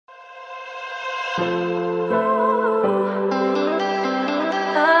A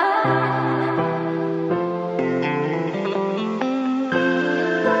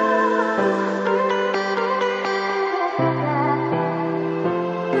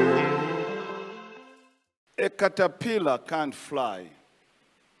caterpillar can't fly.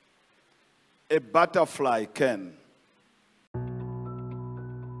 A butterfly can.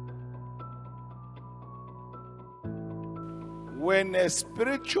 When a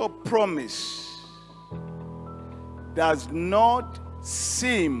spiritual promise does not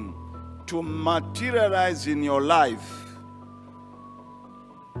seem to materialize in your life,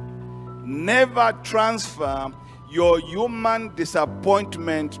 never transfer your human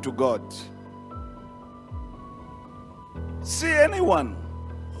disappointment to God. See anyone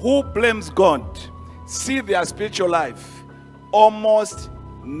who blames God, see their spiritual life almost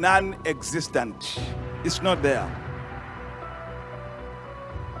non-existent. It's not there.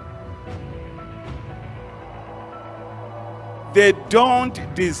 They don't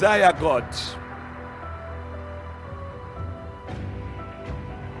desire God.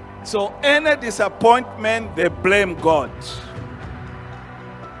 So any disappointment, they blame God.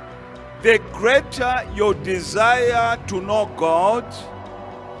 The greater your desire to know God,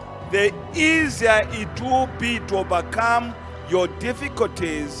 the easier it will be to overcome your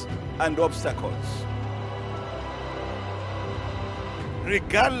difficulties and obstacles.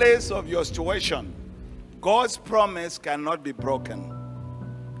 Regardless of your situation, God's promise cannot be broken.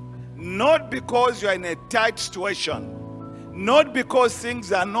 Not because you're in a tight situation, not because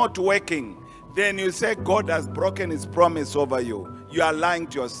things are not working, then you say God has broken his promise over you. You are lying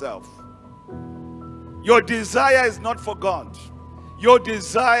to yourself. Your desire is not for God. Your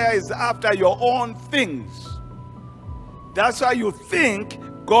desire is after your own things. That's why you think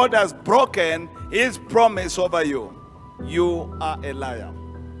God has broken his promise over you. You are a liar.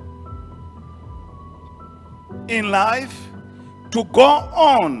 In life, to go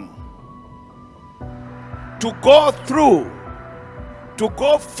on, to go through, to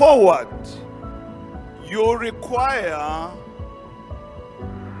go forward, you require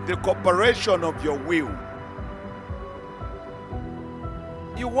the cooperation of your will.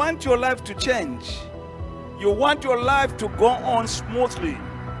 You want your life to change. You want your life to go on smoothly.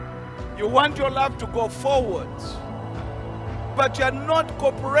 You want your life to go forward. But you are not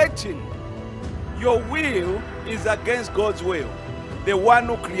cooperating. Your will is against God's will, the one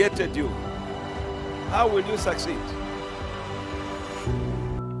who created you. How will you succeed?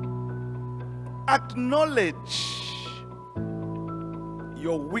 Acknowledge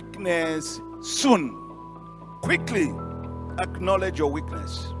your weakness soon. Quickly acknowledge your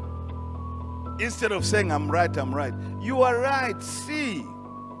weakness. Instead of saying, I'm right, I'm right. You are right. See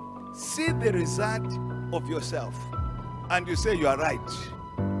the result of yourself. And you say you are right.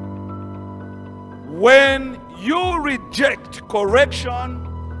 When you reject correction,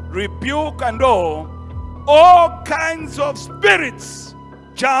 rebuke, and all kinds of spirits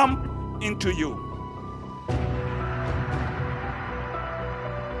jump into you.